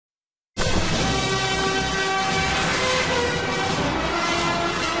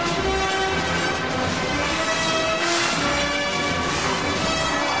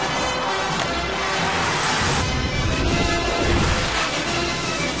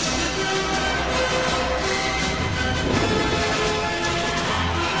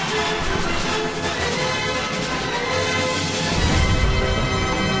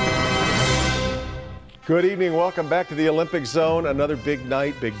Good evening. Welcome back to the Olympic Zone. Another big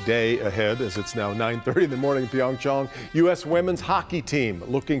night, big day ahead as it's now 9:30 in the morning in Pyeongchang. U.S. women's hockey team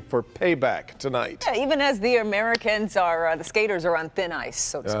looking for payback tonight. Yeah, even as the Americans are, the skaters are on thin ice,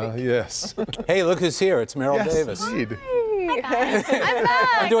 so to speak. Yes. Hey, look who's here. It's Merrill Yes, Davis. indeed. Hi guys. I'm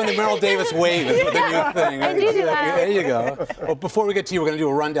back. I'm doing the Merrill Davis wave. Is the new thing. I do that. There you go. Well, before we get to you, we're going to do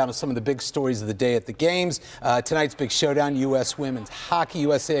a rundown of some of the big stories of the day at the games. Tonight's big showdown, U.S. women's hockey.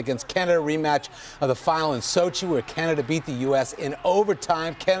 USA against Canada, rematch of the final in Sochi, where Canada beat the U.S. in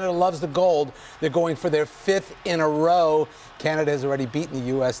overtime. Canada loves the gold. They're going for their 5th in a row. Canada has already beaten the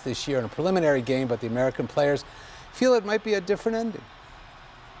U.S. this year in a preliminary game, but the American players feel it might be a different ending.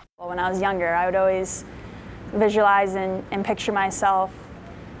 Well, when I was younger, I would always visualize and picture myself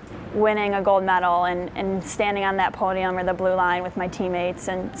winning a gold medal and standing on that podium or the blue line with my teammates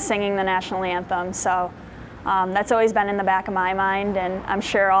and singing the national anthem. So that's always been in the back of my mind, and I'm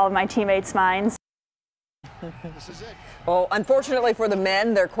sure all of my teammates' minds. Well, unfortunately for the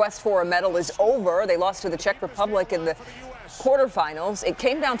men, their quest for a medal is over. They lost to the Czech Republic in the quarterfinals. It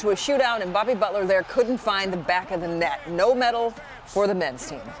came down to a shootout, and Bobby Butler there couldn't find the back of the net. No medal for the men's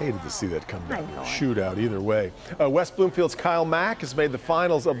team. Hated to see that come down to a shootout either way. West Bloomfield's Kyle Mack has made the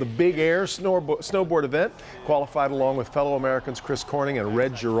finals of the Big Air snowboard event, qualified along with fellow Americans Chris Corning and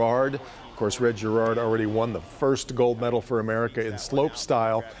Red Gerard. Of course, Red Gerard already won the first gold medal for America in slope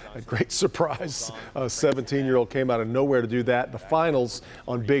style. A great surprise. A 17-year-old came out of nowhere to do that. The finals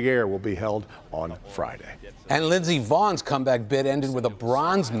on Big Air will be held on Friday. And Lindsey Vaughn's comeback bid ended with a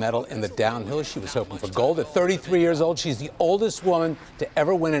bronze medal in the downhill. She was hoping for gold. At 33 years old, she's the oldest woman to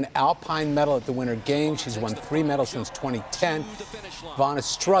ever win an alpine medal at the Winter Games. She's won 3 medals since 2010. Vaughn is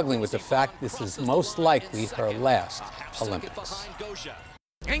struggling with the fact this is most likely her last Olympics.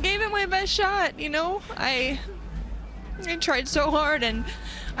 I gave it my best shot, you know. I tried so hard and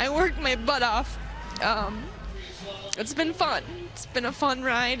I worked my butt off. It's been fun. It's been a fun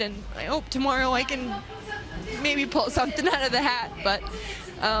ride, and I hope tomorrow I can maybe pull something out of the hat, but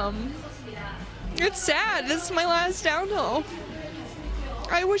it's sad. This is my last downhill.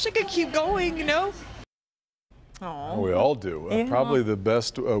 I wish I could keep going, you know. We all do. Probably the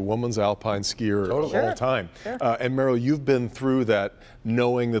best women's alpine skier of all time. Sure. And Meryl, you've been through that,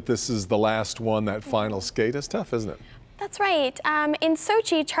 knowing that this is the last one, that final skate. It's tough, isn't it? That's right. In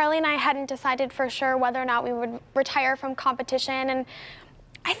Sochi, Charlie and I hadn't decided for sure whether or not we would retire from competition, and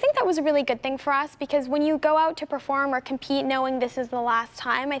I think that was a really good thing for us, because when you go out to perform or compete knowing this is the last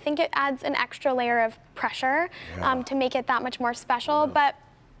time, I think it adds an extra layer of pressure to make it that much more special. But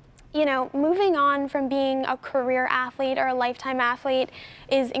you know, moving on from being a career athlete or a lifetime athlete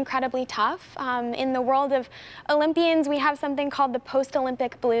is incredibly tough. In the world of Olympians, we have something called the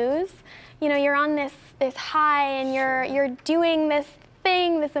post-Olympic blues. You know, you're on this high, and you're doing this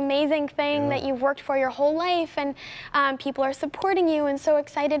thing, this amazing thing that you've worked for your whole life, and people are supporting you and so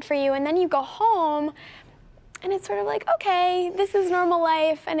excited for you, and then you go home and it's sort of like, okay, this is normal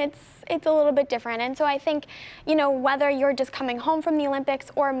life, and it's a little bit different. And so I think, you know, whether you're just coming home from the Olympics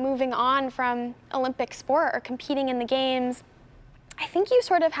or moving on from Olympic sport or competing in the games, I think you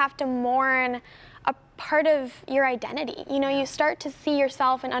sort of have to mourn a part of your identity. You know, you start to see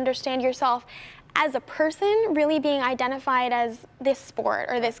yourself and understand yourself as a person really being identified as this sport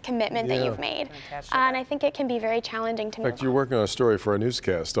or this commitment that you've made. And I think it can be very challenging to move on. In fact, you're working on a story for a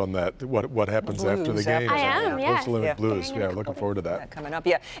newscast on that, what happens after the games. I am, yes. Post-Olympic blues. Yeah, looking forward to that. Coming up,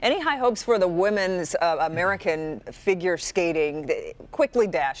 Any high hopes for the women's American figure skating? They quickly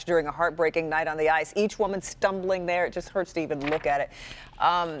dashed during a heartbreaking night on the ice. Each woman stumbling there. It just hurts to even look at it.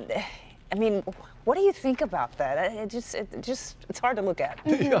 I mean, what do you think about that? It's hard to look at.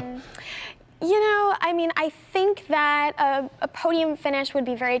 You know, I mean, I think that a podium finish would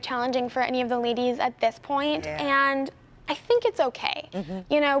be very challenging for any of the ladies at this point, and I think it's okay.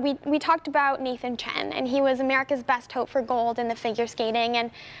 You know, we talked about Nathan Chen, and he was America's best hope for gold in the figure skating, and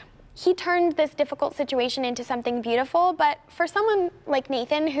he turned this difficult situation into something beautiful. But for someone like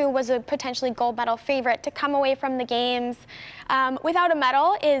Nathan, who was a potentially gold medal favorite, to come away from the games without a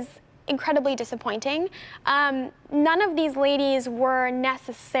medal is incredibly disappointing. None of these ladies were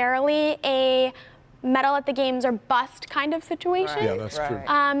necessarily a medal at the games or bust kind of situation. Yeah, that's true.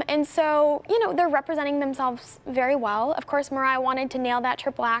 And so, you know, they're representing themselves very well. Of course, Mariah wanted to nail that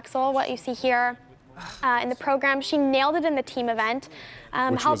triple axel, what you see here in the program. She nailed it in the team event.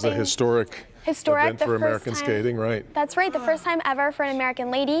 Which was a historic event for American skating, right? That's right, the first time ever for an American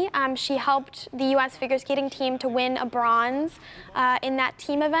lady. She helped the U.S. figure skating team to win a bronze in that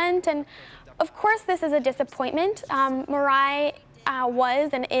team event. And of course, this is a disappointment. Mariah was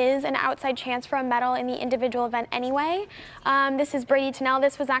and is an outside chance for a medal in the individual event anyway. This is Brady Tennell.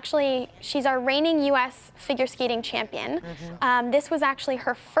 This was actually, she's our reigning U.S. figure skating champion. This was actually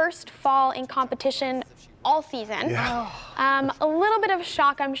her first fall in competition all season. Yeah. A little bit of a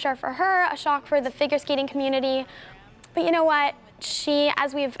shock, I'm sure, for her, a shock for the figure skating community. But you know what? She,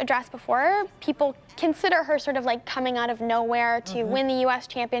 as we've addressed before, people consider her sort of like coming out of nowhere to win the U.S.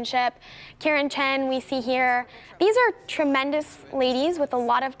 championship. Karen Chen, we see here. These are tremendous ladies with a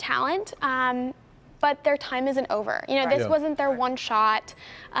lot of talent, but their time isn't over. You know, this wasn't their one shot.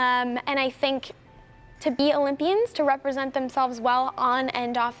 And I think to be Olympians, to represent themselves well on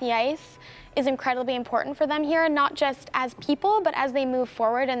and off the ice, is incredibly important for them here, not just as people, but as they move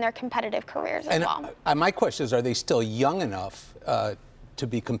forward in their competitive careers as well. My question is, are they still young enough to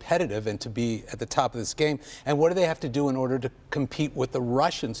be competitive and to be at the top of this game? And what do they have to do in order to compete with the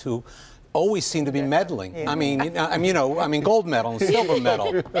Russians, who always seem to be meddling? Yeah. I mean, gold medal and silver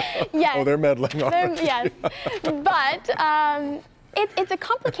medal. Yes. Oh, they're meddling. Yes, but it's a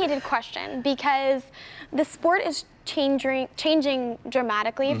complicated question because the sport is changing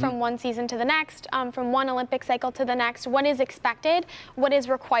dramatically from one season to the next, from one Olympic cycle to the next. What is expected? What is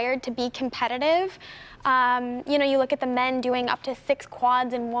required to be competitive? You know, you look at the men doing up to 6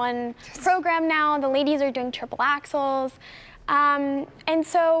 quads in one program now. The ladies are doing triple axels. And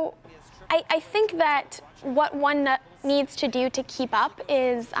so I think that what one needs to do to keep up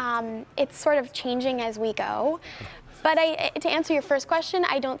is it's sort of changing as we go. But to answer your first question,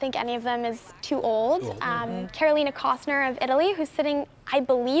 I don't think any of them is too old. Carolina Costner of Italy, who's sitting, I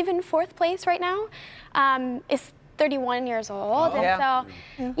believe, in 4th place right now, is 31 years old. And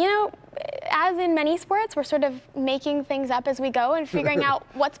so, you know, as in many sports, we're sort of making things up as we go and figuring out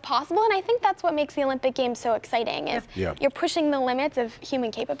what's possible. And I think that's what makes the Olympic Games so exciting, is you're pushing the limits of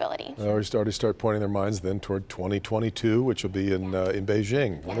human capability. They already start pointing their minds then toward 2022, which will be in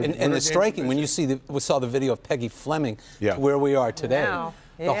Beijing. And it's striking when you see we saw the video of Peggy Fleming to where we are today. Wow.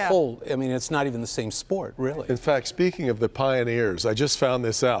 The whole, I mean, it's not even the same sport, really. In fact, speaking of the pioneers, I just found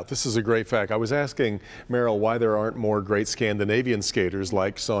this out. This is a great fact. I was asking Meryl why there aren't more great Scandinavian skaters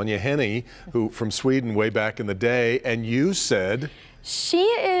like Sonja Henie, who from Sweden way back in the day, and you said... She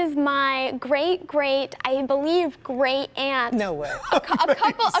is my great, I believe, great aunt. No way. A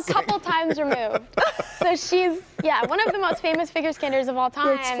couple times removed. So she's, one of the most famous figure skaters of all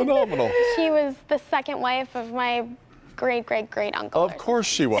time. That's phenomenal. She was the second wife of my great uncle. Of course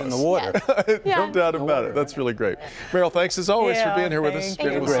she was. In the water. No doubt about it. That's really great. Meryl, thanks as always for being here with us.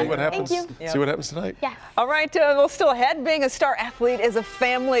 We'll see what happens. See what happens tonight. Yes. All right, well, still ahead, being a star athlete is a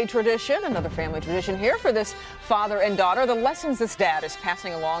family tradition. Another family tradition here for this father and daughter. The lessons this dad is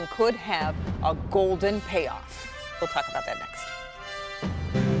passing along could have a golden payoff. We'll talk about that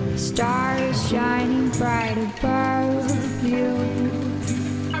next. Stars shining bright above you.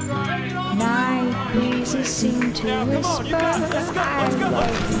 Night breezes seem to whisper, I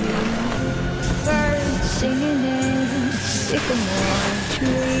love you. Birds singing in sycamore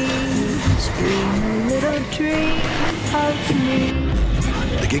trees, dream a little dream of me.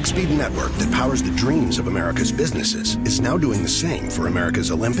 The Gig Speed network that powers the dreams of America's businesses is now doing the same for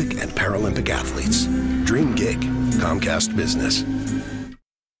America's Olympic and Paralympic athletes. Dream Gig, Comcast Business.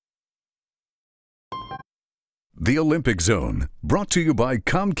 The Olympic Zone, brought to you by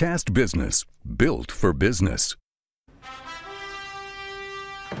Comcast Business, built for business.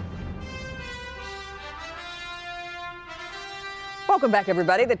 Welcome back,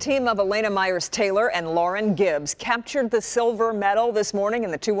 everybody. The team of Elena Myers-Taylor and Lauren Gibbs captured the silver medal this morning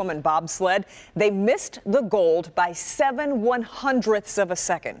in the 2-woman bobsled. They missed the gold by 7/100ths of a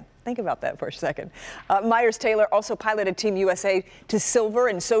second. Think about that for a second. Myers-Taylor also piloted Team USA to silver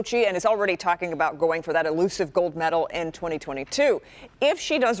in Sochi and is already talking about going for that elusive gold medal in 2022. If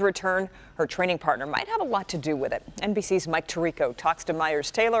she does return, her training partner might have a lot to do with it. NBC's Mike Tirico talks to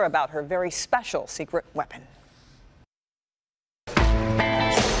Myers-Taylor about her very special secret weapon.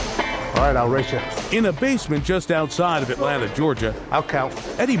 All right, I'll race you. In a basement just outside of Atlanta, Georgia, I'll count.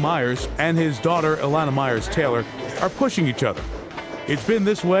 Eddie Myers and his daughter, Elena Myers-Taylor, are pushing each other. It's been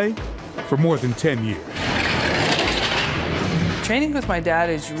this way for more than 10 years. Training with my dad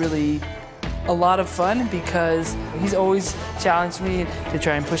is really a lot of fun because he's always challenged me to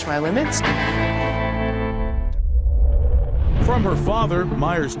try and push my limits. From her father,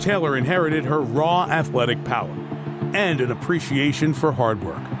 Myers-Taylor inherited her raw athletic power and an appreciation for hard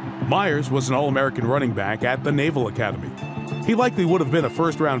work. Myers was an All-American running back at the Naval Academy. He likely would have been a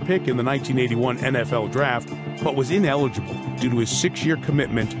first-round pick in the 1981 NFL Draft, but was ineligible due to his 6-year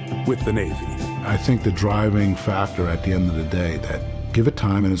commitment with the Navy. I think the driving factor at the end of the day, that give it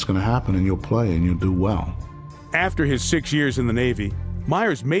time and it's going to happen and you'll play and you'll do well. After his 6 years in the Navy,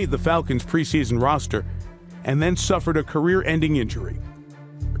 Myers made the Falcons' preseason roster and then suffered a career-ending injury.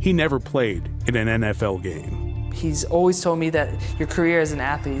 He never played in an NFL game. He's always told me that your career as an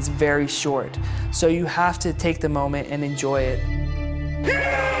athlete is very short, so you have to take the moment and enjoy it.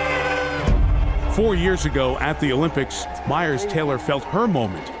 4 years ago at the Olympics, Myers-Taylor felt her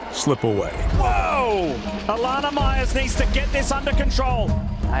moment slip away. Whoa! Alana Myers needs to get this under control.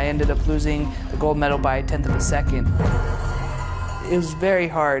 I ended up losing the gold medal by a 1/10 of a second. It was very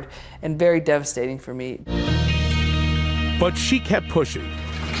hard and very devastating for me. But she kept pushing.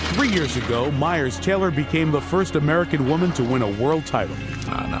 3 years ago, Myers-Taylor became the first American woman to win a world title.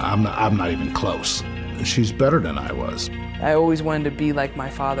 I'm not even close. She's better than I was. I always wanted to be like my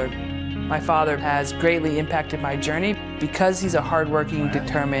father. My father has greatly impacted my journey because he's a hardworking,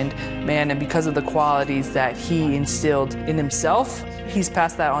 determined man, and because of the qualities that he instilled in himself, he's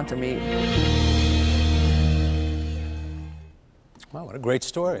passed that on to me. Wow, what a great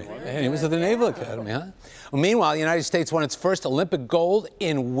story. And he was at the Naval Academy, huh? Well, meanwhile, the United States won its first Olympic gold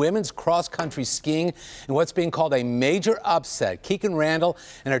in women's cross-country skiing in what's being called a major upset. Keegan Randall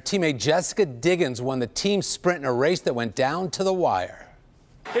and her teammate Jessica Diggins won the team sprint in a race that went down to the wire.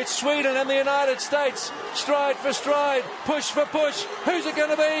 It's Sweden and the United States, stride for stride, push for push. Who's it going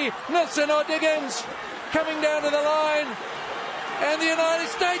to be? Nilsson or Diggins? Coming down to the line, and the United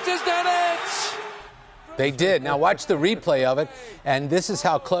States has done it! They did. Now watch the replay of it, and this is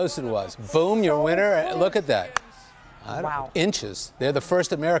how close it was. Boom, your winner. Look at that. Wow. Inches. They're the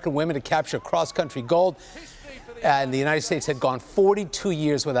first American women to capture cross-country gold. And the United States had gone 42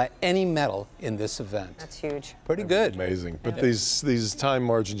 years without any medal in this event. That's huge. Pretty good. Amazing. But these time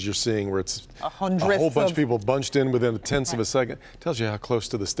margins you're seeing where it's a whole hundredth bunch of people bunched in within a tenth of a second tells you how close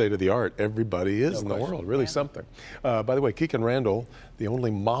to the state of the art everybody is in the world. Really something. By the way, Keegan Randall, the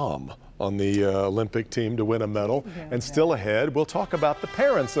only mom on the Olympic team to win a medal, and still ahead. We'll talk about the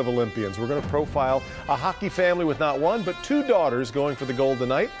parents of Olympians. We're going to profile a hockey family with not one, but two daughters going for the gold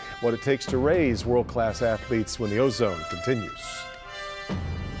tonight, what it takes to raise world-class athletes when the Ozone continues.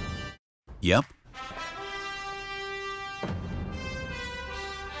 Yep.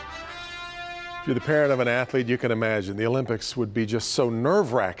 If you're the parent of an athlete, you can imagine the Olympics would be just so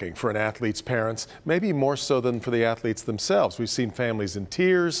nerve-wracking for an athlete's parents, maybe more so than for the athletes themselves. We've seen families in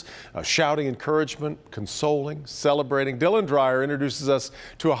tears, shouting encouragement, consoling, celebrating. Dylan Dreyer introduces us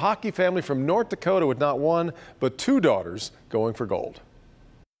to a hockey family from North Dakota with not one, but two daughters going for gold.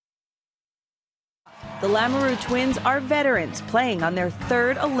 The Lamoureux twins are veterans playing on their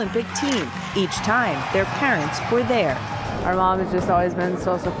third Olympic team. Each time, their parents were there. Our mom has just always been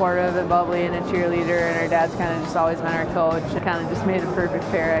so supportive and bubbly and a cheerleader, and our dad's kind of just always been our coach. It kind of just made a perfect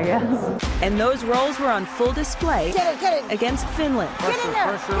pair, I guess. And those roles were on full display against Finland. Get in there,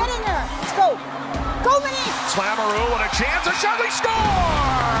 let's go. Go, Minnie! Lamoureux with a chance, a shot, they score!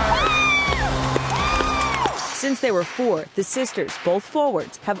 Since they were 4, the sisters, both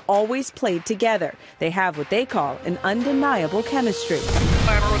forwards, have always played together. They have what they call an undeniable chemistry.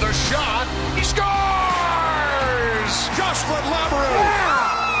 Lamoureux with a shot, he scores! Jocelyn Lamoureux!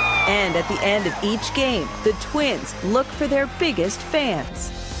 Yeah! And at the end of each game, the twins look for their biggest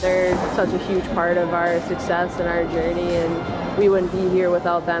fans. They're such a huge part of our success and our journey, and we wouldn't be here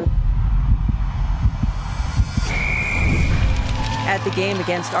without them. At the game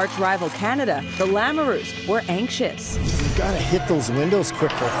against arch-rival Canada, the Lamoureux were anxious. You gotta hit those windows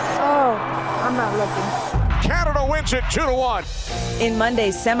quicker. Oh, I'm not looking. Canada wins it 2-1. In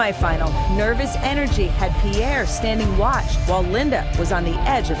Monday's semifinal, nervous energy had Pierre standing watch while Linda was on the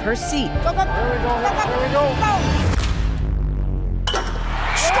edge of her seat. Go, go, here we go, here we go.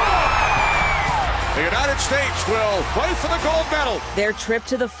 Score! The United States will play for the gold medal. Their trip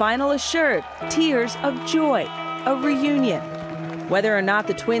to the final assured, tears of joy, a reunion. Whether or not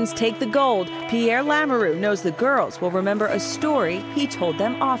the twins take the gold, Pierre Lamoureux knows the girls will remember a story he told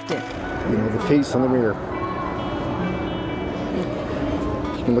them often. You know, the face in the mirror.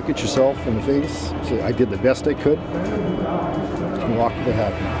 You can look at yourself in the face, say, I did the best I could, and walk to the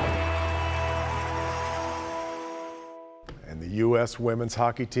happy. And the U.S. women's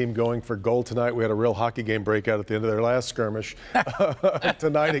hockey team going for gold tonight. We had a real hockey game breakout at the end of their last skirmish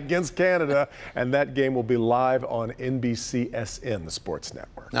tonight against Canada, and that game will be live on NBCSN, the sports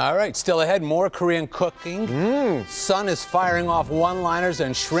network. All right, still ahead, more Korean cooking. Sun is firing off one-liners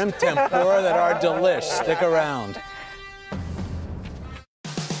and shrimp tempura that are delish. Stick around.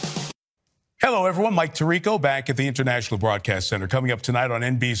 Hello, everyone. Mike Tirico back at the International Broadcast Center. Coming up tonight on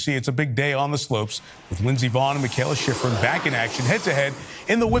NBC, it's a big day on the slopes with Lindsey Vonn and Michaela Schifrin back in action head-to-head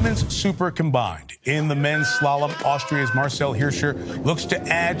in the women's super combined. In the men's slalom, Austria's Marcel Hirscher looks to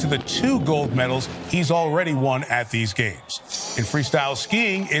add to the 2 gold medals he's already won at these games. In freestyle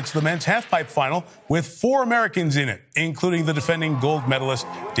skiing, it's the men's halfpipe final with 4 Americans in it, including the defending gold medalist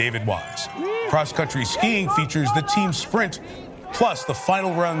David Wise. Cross-country skiing features the team sprint, plus the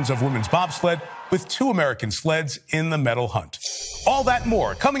final runs of women's bobsled with 2 American sleds in the medal hunt. All that and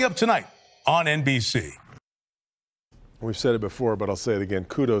more coming up tonight on NBC. We've said it before, but I'll say it again.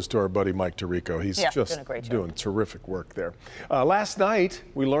 Kudos to our buddy Mike Tirico. He's just doing terrific work there. Last night,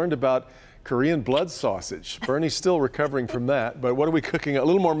 we learned about Korean blood sausage. Bernie's still recovering from that, but what are we cooking? A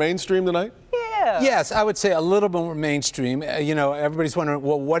little more mainstream tonight? Yes, I would say a little more mainstream. You know, everybody's wondering,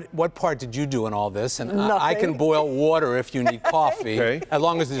 well, what part did you do in all this? And I can boil water if you need coffee, as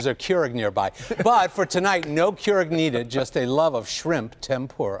long as there's a Keurig nearby. But for tonight, no Keurig needed, just a love of shrimp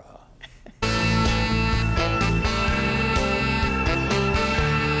tempura.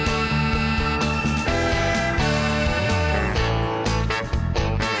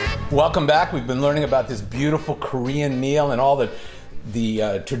 Welcome back. We've been learning about this beautiful Korean meal and all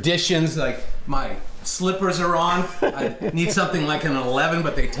the traditions. Like, my slippers are on. I need something like an 11,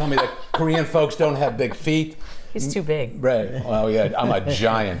 but they tell me that Korean folks don't have big feet. He's too big. Right. Well, yeah, I'm a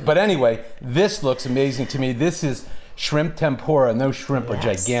giant. But anyway, this looks amazing to me. This is shrimp tempura, and those shrimp are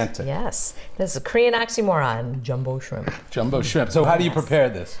gigantic. Yes. This is a Korean oxymoron, jumbo shrimp. Jumbo shrimp. So how do you prepare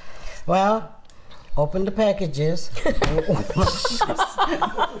this? Well, open the packages.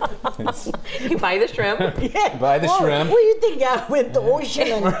 You buy the shrimp. Yeah. Buy the shrimp. What do you think? I went to the ocean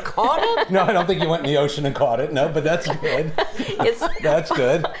and caught it? No, I don't think you went in the ocean and caught it. No, but that's good. That's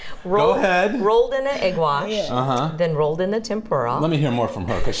good. Go ahead. Rolled in an egg wash, then rolled in the tempura. Let me hear more from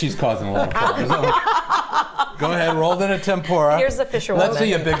her, because she's causing a lot of problems. Go ahead, rolled in a tempura. Here's the fisherwoman. Let's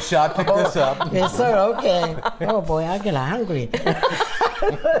see a big shot. Pick this up. Yes, sir. Okay. Oh, boy, I get hungry.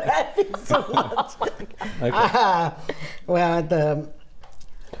 Thanks so much. Okay. Well,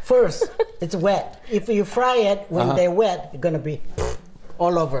 first, it's wet. If you fry it when they're wet, it's going to be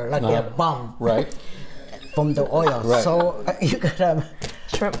all over, like a bomb. Right. From the oil. Right. So you got to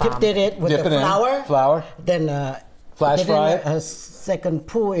dip it with Dip the it flour. In. Then flash fry it. A second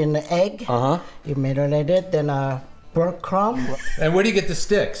pour in the egg. You marinate it, then breadcrumb. And where do you get the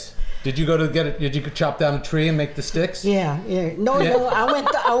sticks? Did you go to get it? Did you chop down a tree and make the sticks? Yeah. No,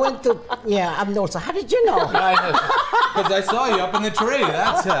 I went to, I'm also, how did you know? Because I saw you up in the tree,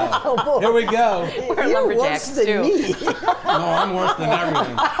 that's how. Oh, boy. Here we go. We're lumberjacks, too. Me. No, I'm worse than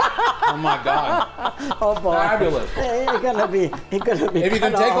everything. Oh, my God. Oh, boy. Fabulous. You're gonna be If you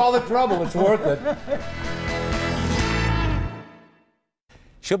can take all the trouble, it's worth it.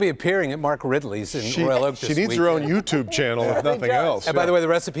 She'll be appearing at Mark Ridley's in Royal Oak this week. She needs her own YouTube channel, if nothing else. And by the way, the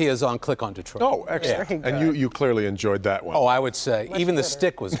recipe is on Click on Detroit. Oh, excellent. And you clearly enjoyed that one. Oh, I would say. Even the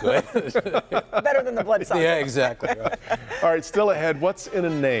stick was good. Better than the blood sausage. Yeah, exactly. Right. All right, still ahead, what's in a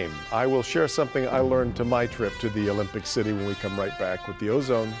name? I will share something I learned to my trip to the Olympic City when we come right back with the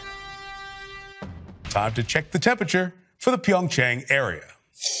Ozone. Time to check the temperature for the Pyeongchang area.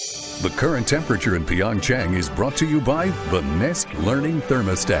 The current temperature in Pyeongchang is brought to you by the Nest Learning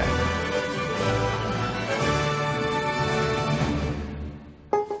Thermostat.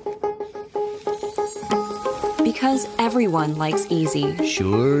 Because everyone likes easy.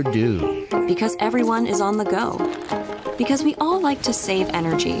 Sure do. Because everyone is on the go. Because we all like to save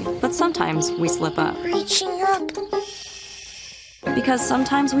energy, but sometimes we slip up. Reaching up. Because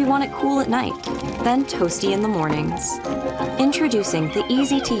sometimes we want it cool at night, then toasty in the mornings. Introducing the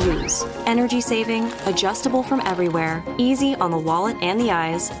easy-to-use, energy-saving, adjustable from everywhere, easy on the wallet and the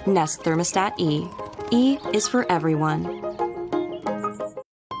eyes, Nest Thermostat E. E is for everyone.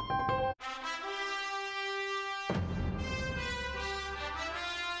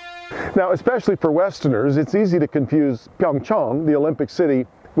 Now, especially for Westerners, it's easy to confuse Pyeongchang, the Olympic city,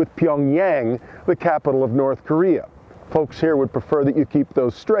 with Pyongyang, the capital of North Korea. Folks here would prefer that you keep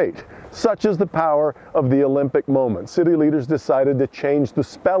those straight. Such is the power of the Olympic moment. City leaders decided to change the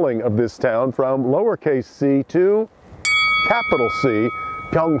spelling of this town from lowercase c to capital C,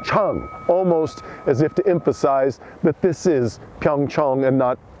 Pyeongchang, almost as if to emphasize that this is Pyeongchang and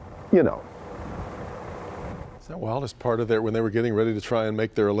not, you know. Is that wild? As part of their, when they were getting ready to try and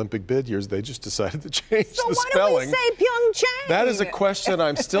make their Olympic bid years, they just decided to change the spelling. So why don't we say Pyeongchang? That is a question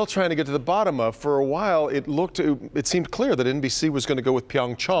I'm still trying to get to the bottom of. For a while, it seemed clear that NBC was going to go with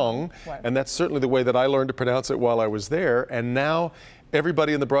Pyeongchang, and that's certainly the way that I learned to pronounce it while I was there. And now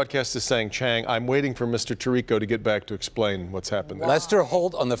Everybody in the broadcast is saying Chang. I'm waiting for Mr. Tirico to get back to explain what's happened there. Lester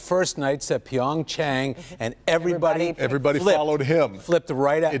Holt on the first night said Pyeongchang, and everybody followed him. Flipped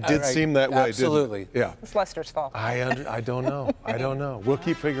right at. It did seem that way, absolutely. didn't it? Yeah. It's Lester's fault. I don't know. I don't know. We'll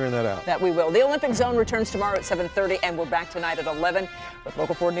keep figuring that out. That we will. The Olympic Zone returns tomorrow at 7:30, and we're back tonight at 11 with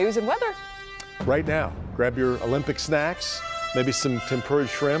Local 4 news and weather. Right now, grab your Olympic snacks, maybe some tempura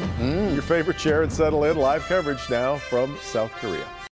shrimp, your favorite chair, and settle in. Live coverage now from South Korea.